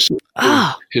 Yes,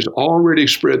 has already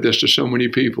spread this to so many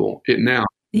people. It now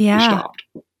stopped.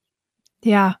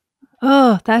 Yeah.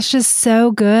 Oh, that's just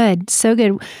so good. So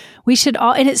good. We should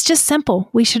all, and it's just simple.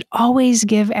 We should always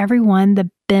give everyone the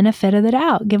benefit of the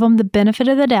doubt. Give them the benefit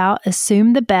of the doubt.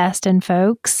 Assume the best in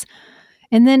folks.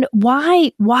 And then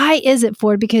why is it,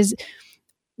 Ford? Because,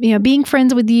 you know, being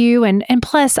friends with you and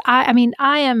plus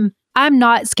I'm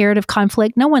not scared of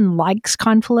conflict. No one likes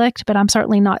conflict, but I'm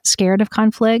certainly not scared of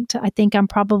conflict. I think I'm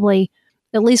probably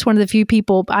at least one of the few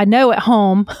people I know at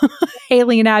home.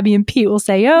 Haley and Abby and Pete will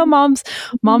say, "Oh, mom's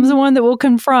the one that will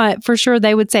confront." For sure,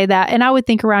 they would say that, and I would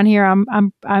think around here,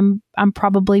 I'm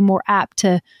probably more apt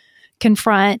to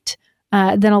confront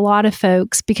than a lot of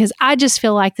folks, because I just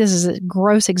feel like this is a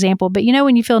gross example. But you know,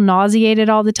 when you feel nauseated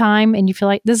all the time, and you feel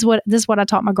like this is what I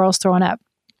taught my girls throwing up.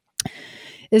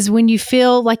 Is when you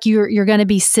feel like you're going to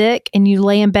be sick and you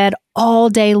lay in bed all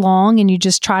day long and you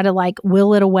just try to like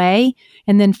will it away.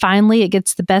 And then finally it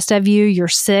gets the best of you. You're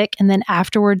sick. And then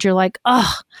afterwards you're like,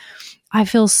 oh, I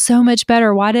feel so much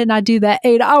better. Why didn't I do that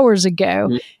 8 hours ago?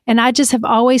 Mm-hmm. And I just have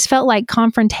always felt like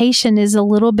confrontation is a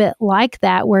little bit like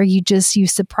that, where you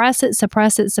suppress it,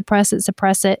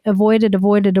 avoid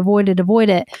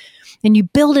it. And you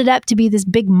build it up to be this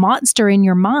big monster in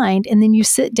your mind. And then you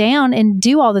sit down and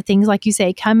do all the things, like you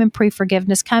say, come in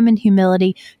pre-forgiveness, come in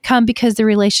humility, come because the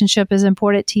relationship is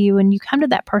important to you. And you come to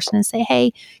that person and say,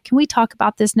 hey, can we talk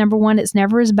about this? Number 1, it's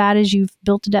never as bad as you've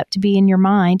built it up to be in your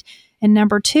mind. And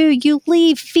number 2, you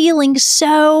leave feeling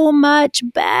so much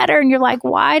better. And you're like,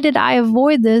 why did I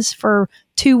avoid this for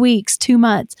 2 weeks, 2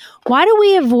 months? Why do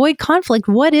we avoid conflict?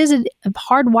 What is it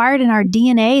hardwired in our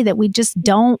DNA that we just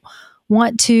don't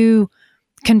want to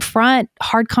confront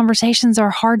hard conversations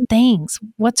or hard things?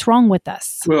 What's wrong with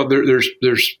us? Well, there's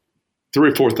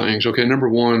 3 or 4 things. Okay. Number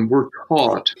 1, we're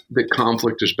taught that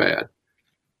conflict is bad.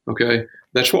 Okay.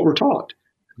 That's what we're taught,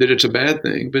 that it's a bad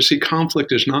thing. But see,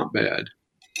 conflict is not bad.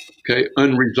 Okay.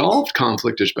 Unresolved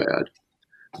conflict is bad.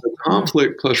 The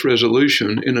conflict plus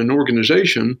resolution in an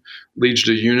organization leads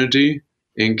to unity,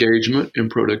 engagement, and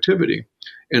productivity.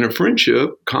 In a friendship,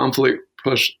 conflict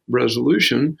plus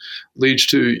resolution leads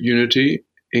to unity,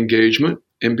 engagement,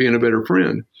 and being a better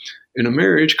friend. In a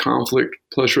marriage, conflict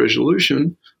plus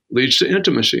resolution leads to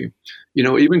intimacy. You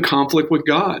know, even conflict with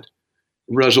God.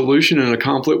 Resolution in a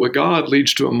conflict with God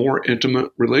leads to a more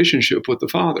intimate relationship with the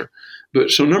Father. But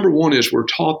so number 1 is we're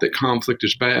taught that conflict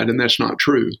is bad, and that's not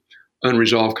true.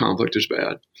 Unresolved conflict is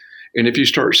bad. And if you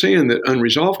start seeing that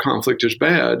unresolved conflict is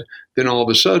bad, then all of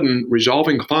a sudden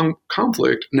resolving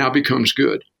conflict now becomes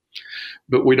good.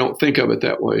 But we don't think of it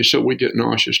that way, so we get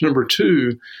nauseous. Number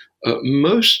two,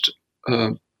 most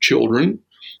children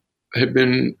have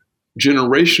been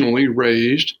generationally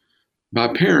raised by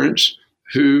parents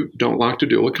who don't like to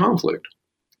deal with conflict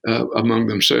among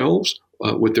themselves,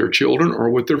 with their children, or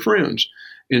with their friends.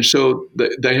 And so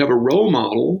they have a role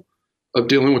model of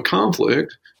dealing with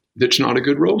conflict that's not a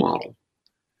good role model.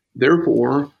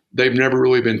 Therefore, they've never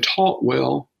really been taught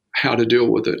well how to deal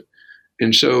with it.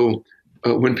 And so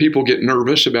when people get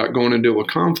nervous about going to deal with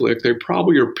conflict, they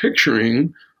probably are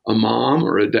picturing a mom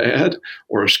or a dad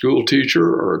or a school teacher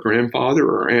or a grandfather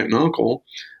or aunt and uncle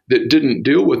that didn't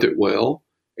deal with it well.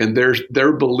 And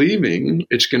they're believing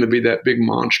it's going to be that big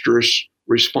monstrous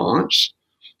response,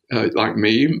 like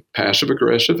me, passive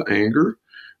aggressive anger.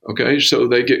 Okay, so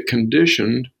they get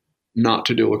conditioned not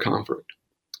to deal with conflict.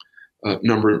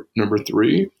 Number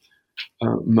three,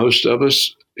 most of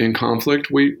us in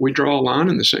conflict, we draw a line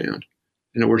in the sand.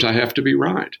 In other words, I have to be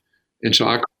right. And so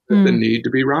I call it the need to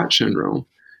be right syndrome.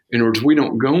 In other words, we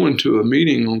don't go into a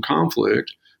meeting on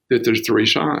conflict that there's three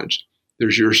sides.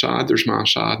 There's your side, there's my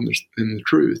side, and there's the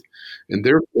truth. And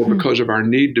therefore, because of our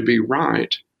need to be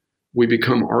right, we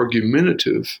become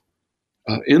argumentative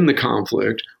in the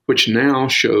conflict, which now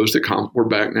shows that we're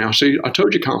back now. See, I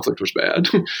told you conflict was bad,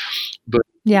 but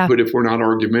if we're not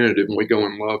argumentative and we go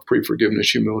in love,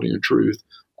 forgiveness, humility, and truth,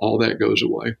 all that goes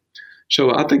away.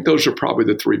 So I think those are probably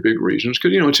the three big reasons,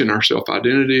 because, it's in our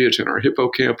self-identity, it's in our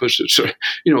hippocampus,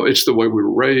 it's the way we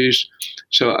were raised.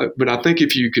 So, but I think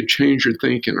if you could change your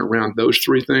thinking around those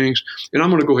three things, and I'm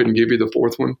going to go ahead and give you the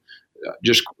fourth one,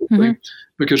 just quickly,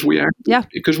 because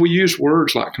we use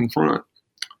words like confront.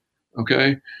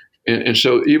 Okay. And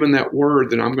so even that word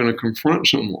that I'm going to confront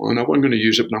someone, I wasn't going to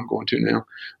use it, but I'm going to now,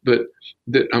 but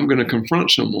that I'm going to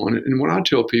confront someone. And what I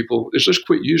tell people is, let's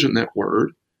quit using that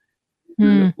word.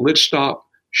 Let's stop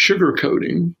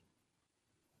sugarcoating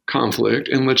conflict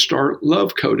and let's start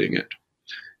love coating it.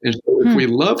 And so if we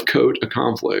love coat a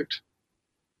conflict,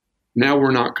 now we're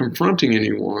not confronting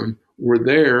anyone. We're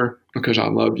there because I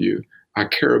love you. I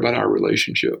care about our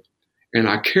relationship. And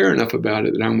I care enough about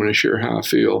it that I'm going to share how I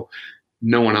feel,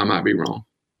 knowing I might be wrong.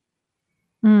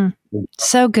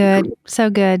 So good.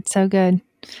 So good. So good.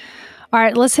 All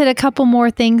right, let's hit a couple more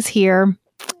things here.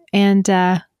 And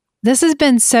this has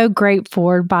been so great,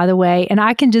 Ford, by the way. And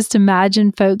I can just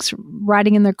imagine folks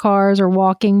riding in their cars or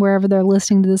walking wherever they're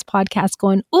listening to this podcast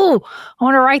going, "Ooh, I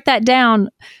want to write that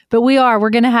down." But we're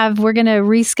going to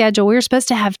reschedule. We were supposed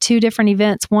to have two different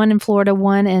events, one in Florida,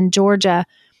 one in Georgia,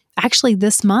 actually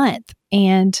this month.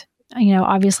 And,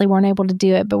 obviously weren't able to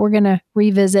do it, but we're going to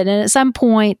revisit. And at some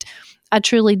point, I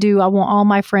truly do. I want all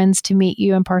my friends to meet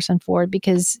you in person, Ford,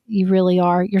 because you really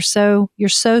are. You're so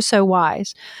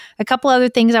wise. A couple other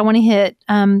things I want to hit.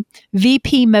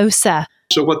 VP MOSA.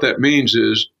 So what that means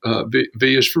is V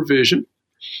is for vision.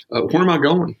 Where am I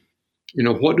going?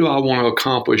 What do I want to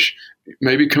accomplish?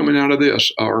 Maybe coming out of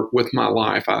this or with my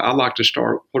life. I like to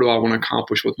start. What do I want to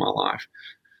accomplish with my life?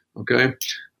 Okay.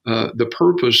 The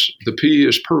purpose. The P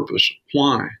is purpose.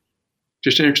 Why?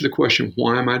 Just answer the question.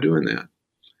 Why am I doing that?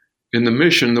 And the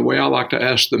mission, the way I like to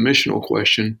ask the missional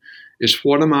question is,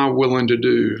 what am I willing to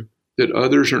do that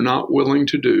others are not willing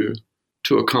to do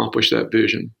to accomplish that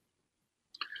vision?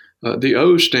 The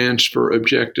O stands for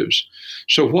objectives.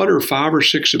 So what are 5 or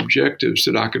 6 objectives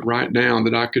that I could write down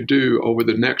that I could do over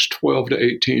the next 12 to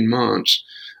 18 months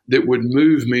that would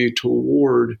move me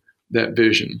toward that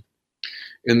vision?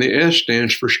 And the S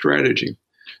stands for strategy.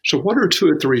 So what are 2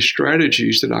 or 3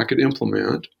 strategies that I could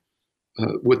implement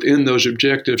within those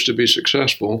objectives to be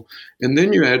successful? And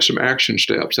then you add some action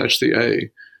steps. That's the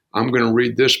A. I'm going to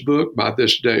read this book by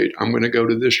this date. I'm going to go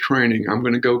to this training. I'm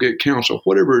going to go get counsel,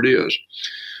 whatever it is.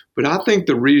 But I think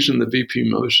the reason the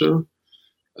VP MOSA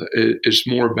is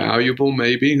more valuable,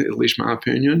 maybe, at least my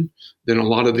opinion, than a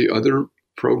lot of the other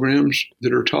programs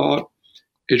that are taught,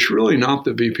 it's really not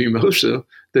the VP MOSA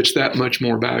that's that much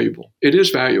more valuable. It is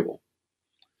valuable.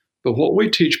 But what we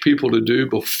teach people to do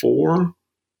before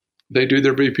they do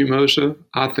their VP MOSA,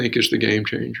 I think, is the game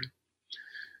changer.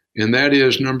 And that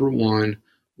is, number 1,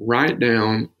 write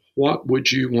down, what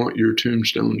would you want your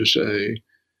tombstone to say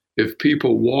if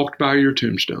people walked by your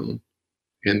tombstone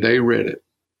and they read it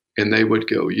and they would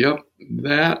go, yep,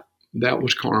 that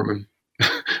was Carmen.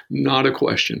 Not a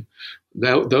question.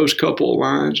 Those couple of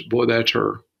lines, boy, that's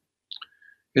her.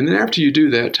 And then after you do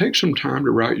that, take some time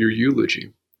to write your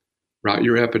eulogy, write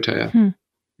your epitaph,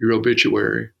 your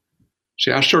obituary.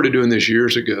 See, I started doing this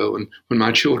years ago, and when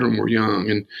my children were young,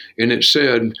 and it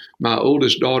said, my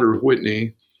oldest daughter,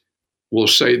 Whitney, will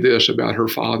say this about her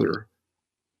father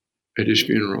at his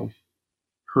funeral.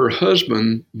 Her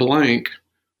husband, blank,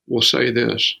 will say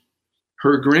this.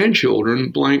 Her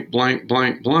grandchildren, blank, blank,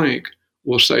 blank, blank,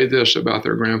 will say this about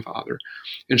their grandfather.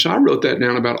 And so I wrote that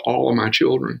down about all of my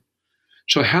children.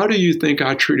 So how do you think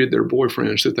I treated their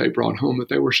boyfriends that they brought home that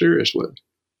they were serious with?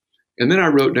 And then I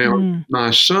wrote down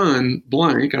my son,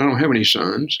 blank. I don't have any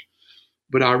sons,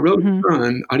 but I wrote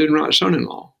son. I didn't write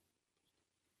son-in-law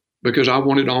because I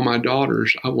wanted all my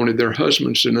daughters, I wanted their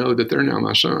husbands to know that they're now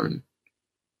my son.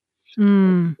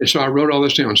 And so I wrote all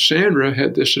this down. Sandra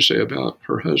had this to say about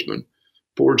her husband.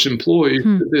 Ford's employee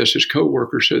said this, his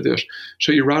coworker said this.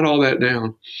 So you write all that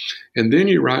down. And then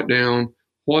you write down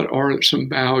what are some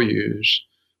values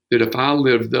that if I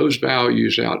lived those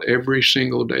values out every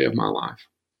single day of my life,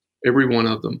 every one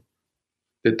of them,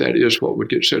 that is what would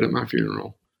get said at my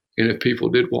funeral. And if people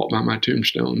did walk by my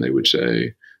tombstone, they would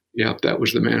say, yeah, that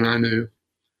was the man I knew.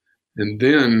 And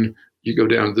then you go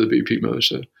down to the VP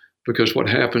MOSA, because what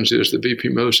happens is the VP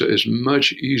MOSA is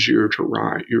much easier to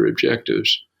write your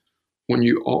objectives when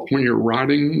you're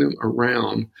writing them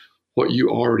around what you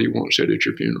already want said at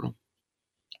your funeral.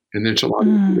 And then it's a lot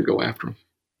easier to go after them.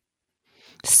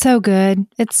 So good.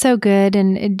 It's so good.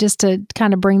 And just to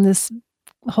kind of bring this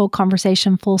whole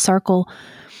conversation full circle,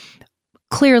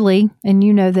 clearly, and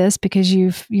you know this because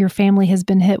your family has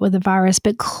been hit with a virus,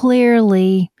 but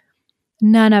clearly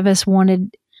none of us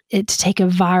wanted it to take a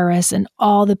virus and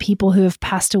all the people who have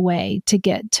passed away to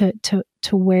get to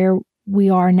where we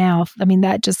are now. I mean,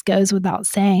 that just goes without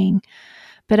saying.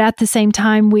 But at the same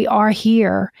time, we are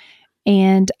here.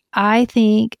 And I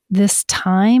think this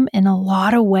time in a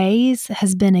lot of ways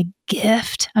has been a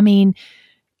gift. I mean,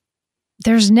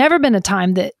 there's never been a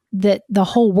time that the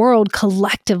whole world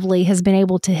collectively has been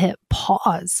able to hit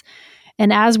pause.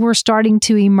 And as we're starting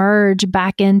to emerge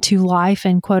back into life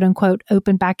and quote unquote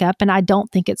open back up, and I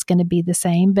don't think it's going to be the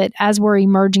same, but as we're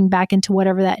emerging back into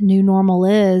whatever that new normal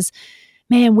is,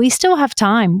 man, we still have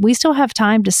time. We still have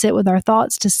time to sit with our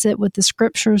thoughts, to sit with the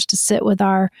scriptures, to sit with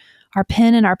our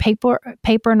pen and our paper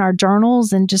and our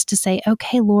journals, and just to say,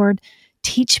 okay, Lord,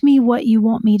 teach me what you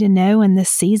want me to know in this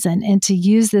season, and to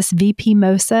use this VP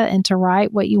MOSA and to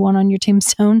write what you want on your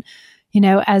tombstone,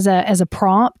 as a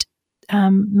prompt.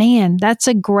 Man, that's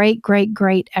a great, great,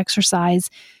 great exercise.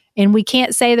 And we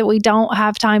can't say that we don't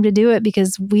have time to do it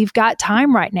because we've got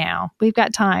time right now. We've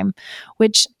got time.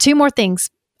 Which, two more things,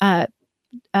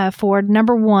 Ford.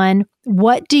 Number one,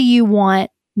 what do you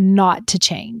want not to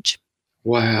change?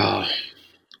 Wow.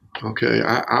 Okay.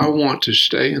 I want to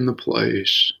stay in the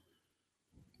place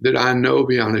that I know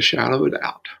beyond a shadow of a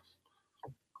doubt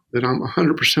that I'm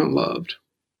 100% loved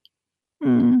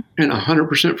and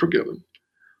 100% forgiven.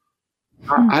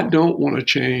 I don't want to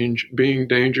change being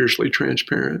dangerously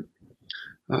transparent.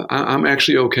 I'm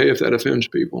actually okay if that offends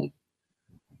people.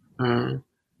 I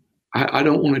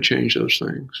don't want to change those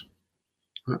things.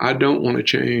 I don't want to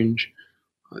change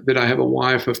that I have a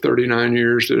wife of 39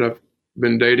 years that I've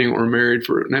been dating or married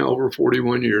for now over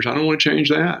 41 years. I don't want to change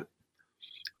that.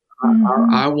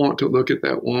 I want to look at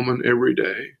that woman every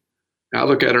day. I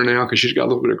look at her now because she's got a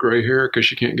little bit of gray hair because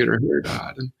she can't get her hair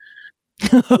dyed. And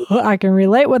I can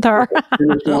relate with her.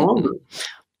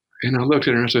 And I looked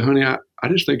at her and I said, honey, I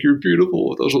just think you're beautiful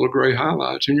with those little gray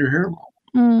highlights in your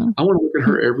hairline. I want to look at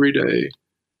her every day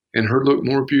and her look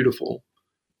more beautiful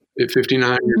at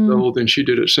 59 years old than she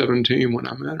did at 17 when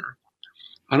I met her.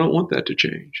 I don't want that to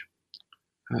change.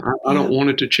 I don't want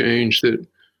it to change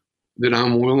that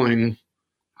I'm willing.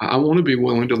 I want to be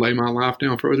willing to lay my life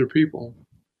down for other people.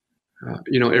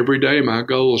 Every day my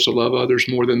goal is to love others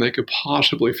more than they could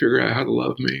possibly figure out how to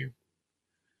love me.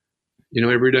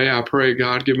 Every day I pray,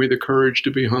 God, give me the courage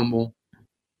to be humble,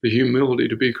 the humility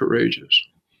to be courageous.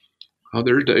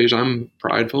 There's days I'm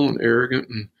prideful and arrogant,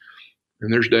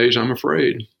 and there's days I'm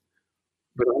afraid.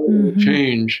 But I don't want to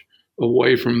change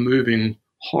away from moving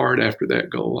hard after that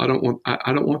goal. I don't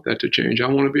want that to change. I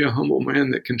want to be a humble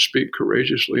man that can speak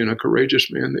courageously and a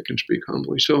courageous man that can speak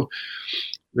humbly. So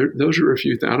those are a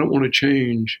few things. I don't want to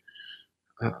change.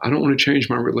 I don't want to change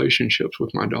my relationships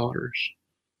with my daughters.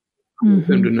 I want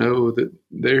them to know that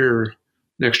they're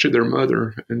next to their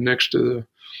mother and next to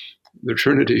the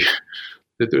Trinity,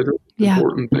 that they're the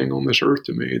important thing on this earth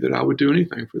to me, that I would do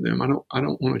anything for them. I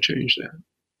don't want to change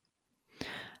that.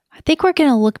 I think we're going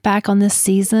to look back on this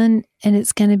season and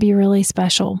it's going to be really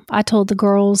special. I told the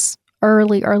girls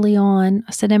early on,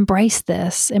 I said, embrace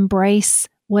this, embrace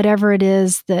whatever it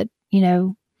is that,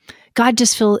 God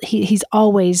just feels he's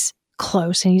always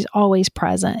close and he's always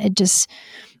present.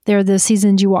 There are the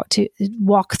seasons you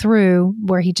walk through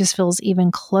where he just feels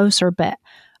even closer, but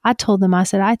I told them, I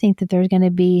said, I think that there's going to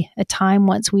be a time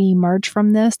once we emerge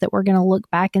from this that we're going to look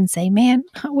back and say, man,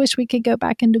 I wish we could go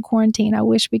back into quarantine. I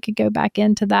wish we could go back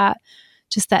into that,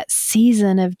 just that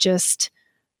season of just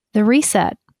the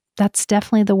reset. That's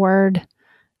definitely the word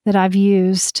that I've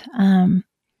used.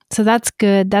 So that's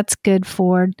good. That's good,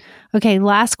 Ford. Okay,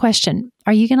 last question.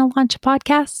 Are you going to launch a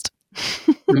podcast?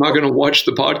 Am I going to watch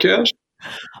the podcast?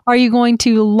 Are you going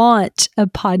to launch a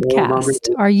podcast?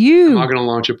 I'm not going to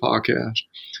launch a podcast.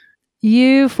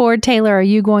 You, Ford Taylor, are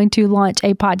you going to launch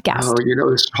a podcast?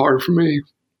 Oh, it's hard for me.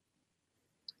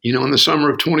 In the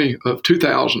summer of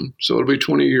 2000, so it'll be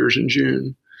 20 years in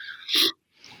June,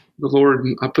 the Lord,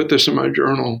 I put this in my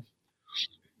journal.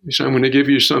 He said, I'm going to give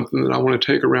you something that I want to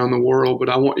take around the world, but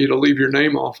I want you to leave your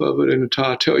name off of it until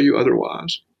I tell you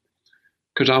otherwise,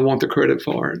 because I want the credit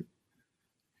for it.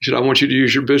 He said, I want you to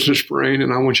use your business brain,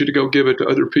 and I want you to go give it to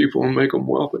other people and make them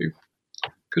wealthy,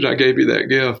 because I gave you that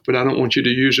gift, but I don't want you to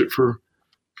use it for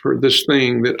this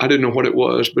thing that I didn't know what it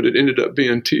was, but it ended up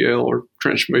being TL or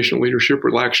transformational leadership,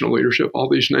 relational leadership, all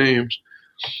these names.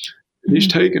 And he's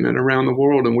taken it around the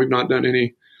world, and we've not done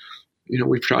any,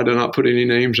 we've tried to not put any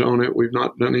names on it. We've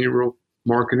not done any real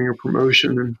marketing or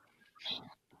promotion.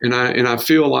 And I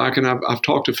feel like, and I've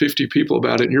talked to 50 people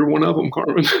about it, and you're one of them,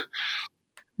 Carmen.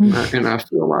 And I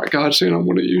feel like God's saying, I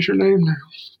want to use your name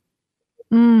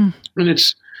now. And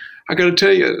I got to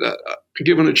tell you,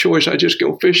 given a choice, I just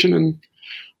go fishing and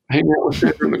hang out with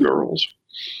Sandra and the girls.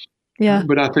 Yeah.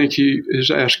 But I think he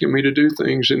is asking me to do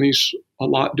things, and he's a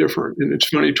lot different. And it's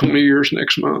funny, 20 years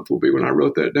next month will be when I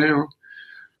wrote that down.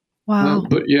 Wow.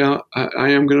 But yeah, I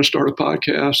am going to start a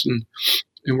podcast, and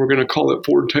we're going to call it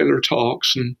Ford Taylor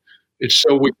Talks. And it's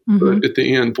so we put at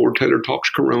the end, Ford Taylor Talks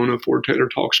Corona, Ford Taylor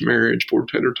Talks Marriage, Ford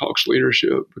Taylor Talks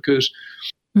Leadership, because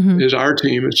as our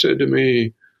team has said to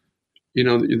me, the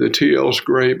TL is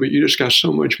great, but you just got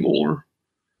so much more.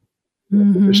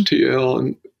 This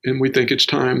TL, and we think it's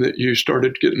time that you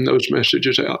started getting those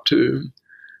messages out too.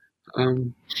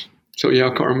 So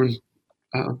yeah, Carmen.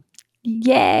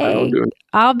 Yay!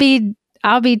 I'll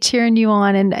be cheering you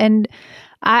on, and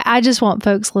I just want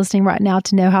folks listening right now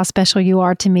to know how special you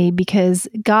are to me, because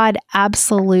God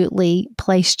absolutely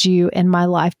placed you in my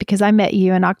life, because I met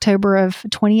you in October of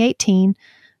 2018,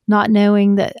 not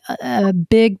knowing that a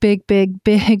big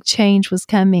change was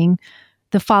coming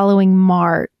the following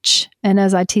March. And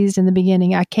as I teased in the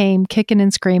beginning, I came kicking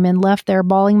and screaming, left there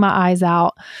bawling my eyes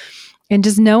out, and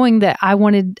just knowing that I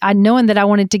wanted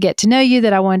to get to know you,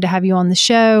 that I wanted to have you on the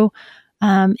show.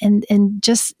 And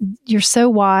just, you're so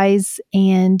wise.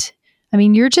 And I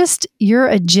mean, you're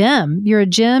a gem. You're a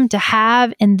gem to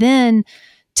have. And then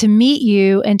to meet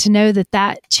you and to know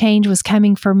that change was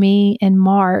coming for me in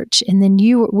March. And then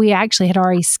we actually had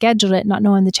already scheduled it, not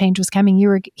knowing the change was coming. You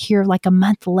were here like a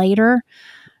month later.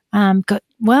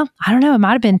 Well, I don't know. It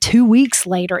might've been 2 weeks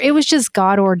later. It was just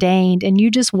God ordained. And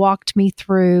you just walked me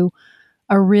through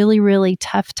a really, really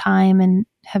tough time and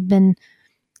have been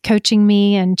coaching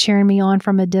me and cheering me on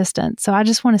from a distance. So I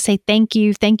just want to say thank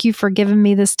you. Thank you for giving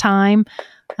me this time.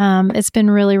 It's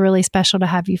been really, really special to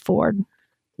have you, Ford.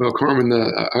 Well, Carmen,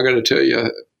 I got to tell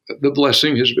you, the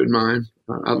blessing has been mine.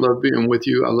 I love being with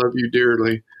you. I love you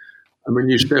dearly. I mean,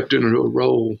 you stepped into a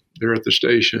role there at the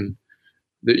station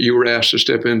that you were asked to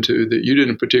step into that you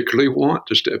didn't particularly want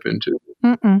to step into.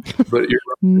 But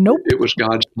it was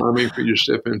God's timing for you to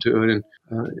step into it.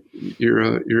 And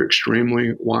you're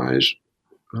extremely wise.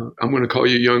 I'm going to call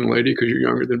you young lady because you're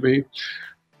younger than me.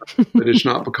 But it's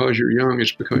not because you're young.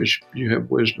 It's because you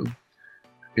have wisdom.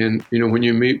 And, when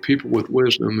you meet people with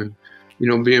wisdom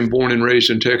and, being born and raised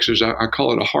in Texas, I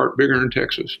call it a heart bigger in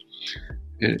Texas.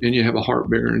 And you have a heart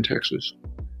bigger in Texas.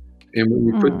 And when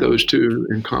you put those two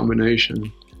in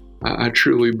combination, I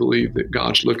truly believe that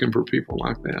God's looking for people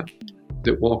like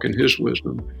that walk in his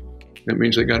wisdom. That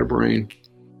means they got a brain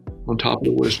on top of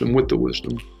the wisdom with the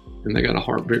wisdom. And they got a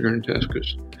heart bigger in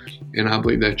Texas. And I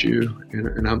believe that's you.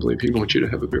 And I believe he wants you to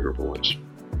have a bigger voice.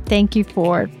 Thank you,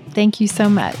 Ford. Thank you so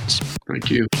much. Thank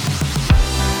you.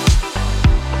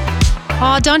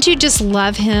 Oh, don't you just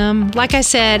love him? Like I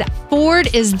said,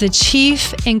 Ford is the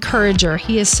chief encourager.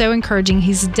 He is so encouraging.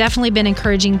 He's definitely been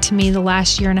encouraging to me the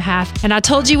last year and a half. And I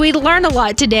told you we'd learn a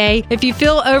lot today. If you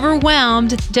feel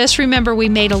overwhelmed, just remember we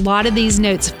made a lot of these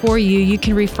notes for you. You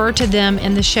can refer to them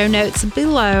in the show notes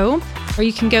below, or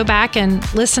you can go back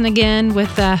and listen again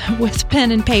with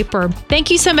pen and paper. Thank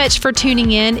you so much for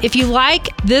tuning in. If you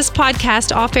like this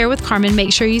podcast, Off Air with Carmen,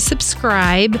 make sure you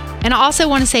subscribe. And I also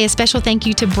want to say a special thank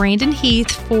you to Brandon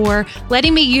Heath for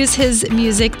letting me use his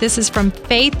music. This is from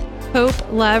Faith, Hope,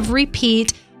 Love,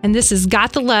 Repeat. And this is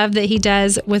Got the Love that he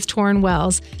does with Torrin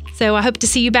Wells. So I hope to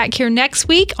see you back here next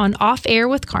week on Off Air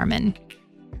with Carmen.